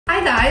Hi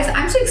guys,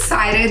 I'm so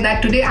excited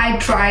that today I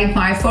tried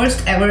my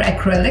first ever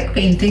acrylic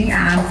painting,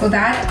 and for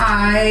that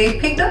I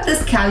picked up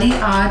this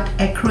Caliart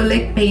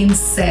acrylic paint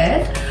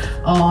set.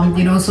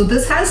 So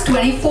this has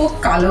 24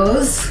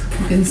 colors.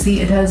 You can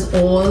see it has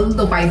all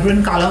the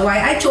vibrant color.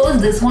 Why I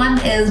chose this one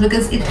is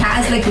because it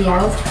has like a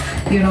lot of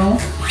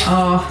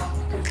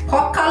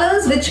pop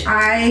colors which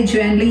I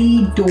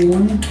generally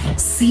don't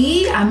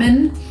see. I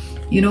mean,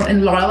 in a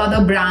lot of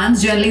other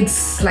brands generally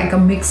it's like a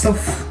mix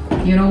of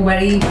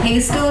very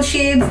pastel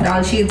shades,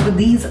 dull shades, but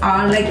these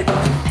are like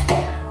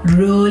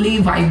really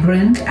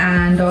vibrant,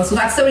 and so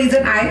that's the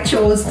reason I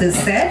chose this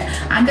set.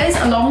 And guys,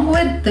 along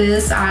with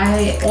this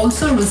I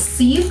also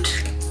received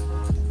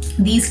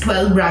these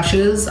 12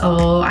 brushes.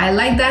 I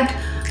like that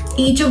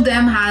each of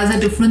them has a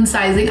different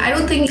sizing. I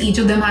don't think each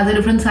of them has a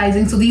different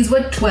sizing, so these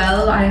were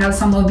 12. I have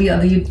some of the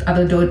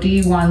other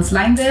dirty ones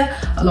lying there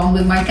along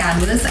with my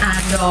canvas,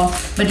 and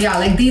but yeah,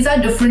 like these are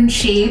different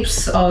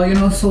shapes,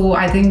 so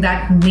I think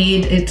that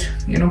made it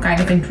kind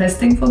of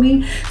interesting for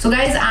me. So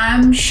guys,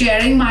 I'm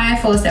sharing my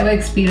first ever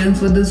experience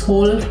with this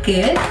whole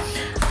kit.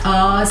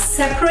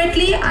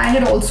 Separately, I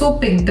had also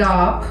picked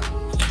up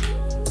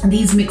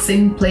these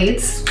mixing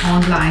plates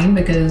online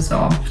because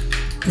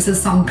this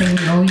is something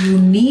you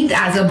need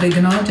as a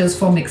beginner just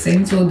for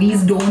mixing, so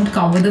these don't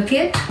come with the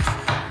kit.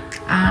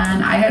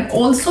 And I had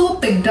also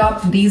picked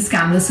up these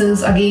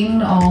canvases. Again,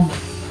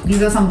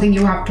 these are something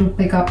you have to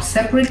pick up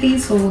separately,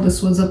 so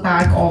this was a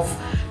pack of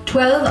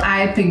 12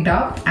 I picked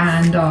up,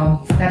 and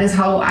that is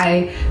how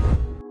I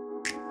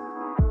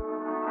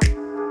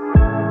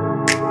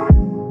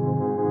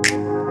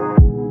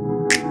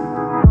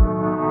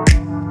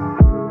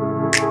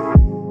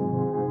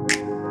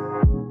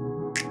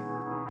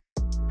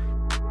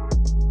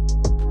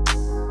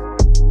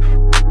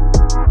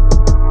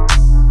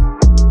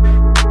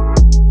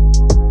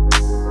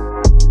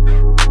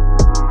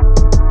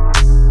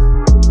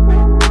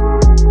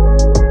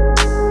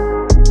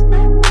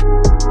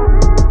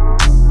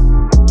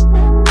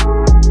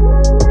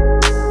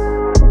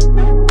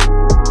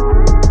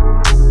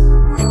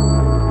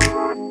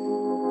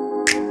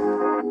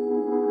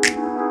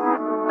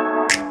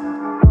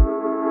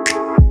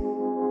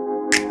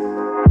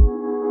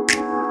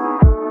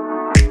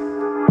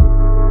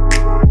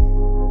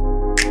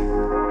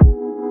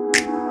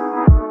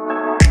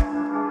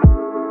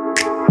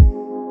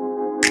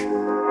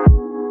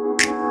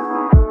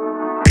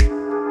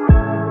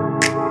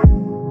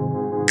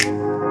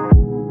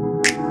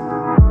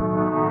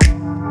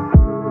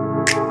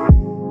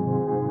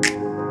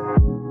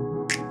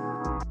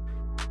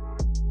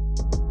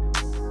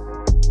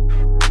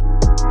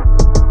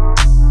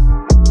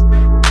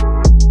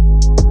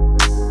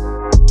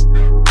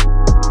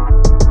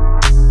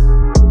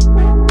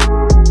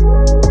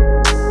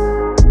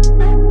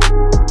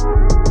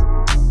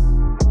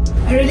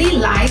really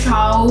like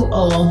how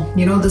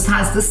this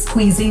has this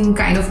squeezing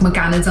kind of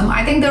mechanism.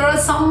 I think there are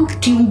some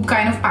tube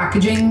kind of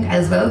packaging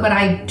as well, but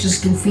I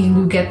just do feel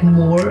you get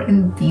more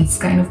in these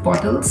kind of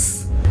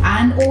bottles.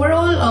 And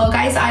overall,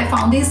 guys, I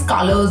found these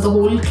colors, the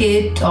whole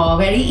kit,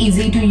 very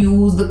easy to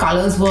use. The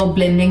colors were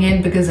blending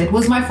in because it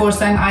was my first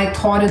time. I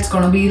thought it's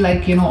gonna be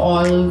like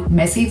all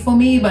messy for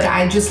me, but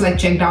I just like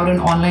checked out an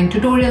online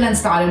tutorial and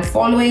started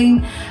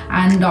following,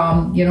 and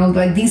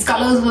like these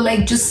colors were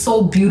like just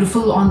so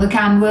beautiful on the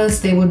canvas.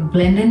 They would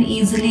blend in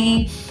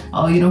easily,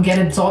 get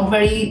absorbed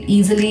very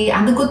easily.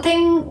 And the good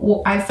thing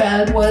I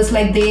felt was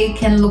like they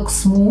can look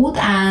smooth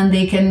and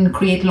they can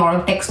create a lot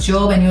of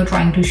texture when you're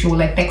trying to show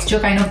like texture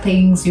kind of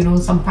things,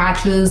 some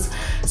patches.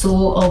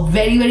 So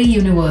very, very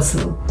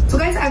universal. So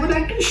guys, I would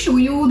like to show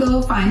you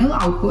the final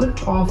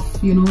output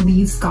of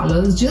these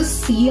colors.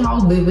 Just see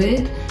how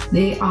vivid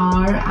they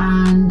are,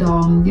 and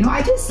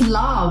I just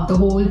love the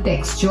whole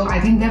texture. I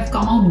think they've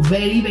come out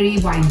very, very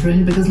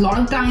vibrant, because a lot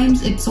of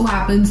times it so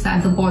happens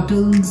that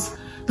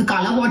the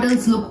color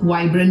bottles look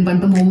vibrant, but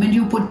the moment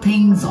you put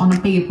things on a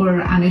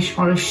paper and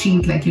or a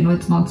sheet, like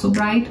it's not so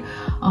bright.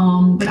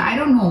 But I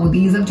don't know,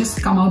 these have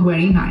just come out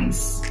very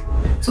nice.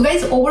 So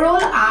guys, overall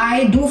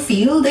I do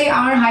feel they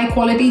are high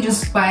quality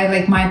just by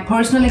like my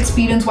personal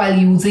experience while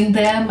using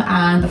them,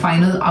 and the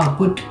final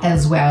output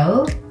as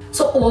well.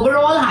 So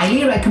overall,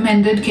 highly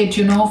recommended kit,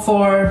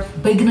 for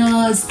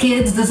beginners,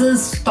 kids. This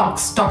is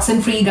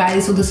toxin free,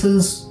 guys, so this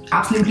is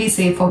absolutely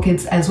safe for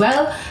kids as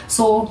well.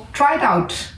 So try it out.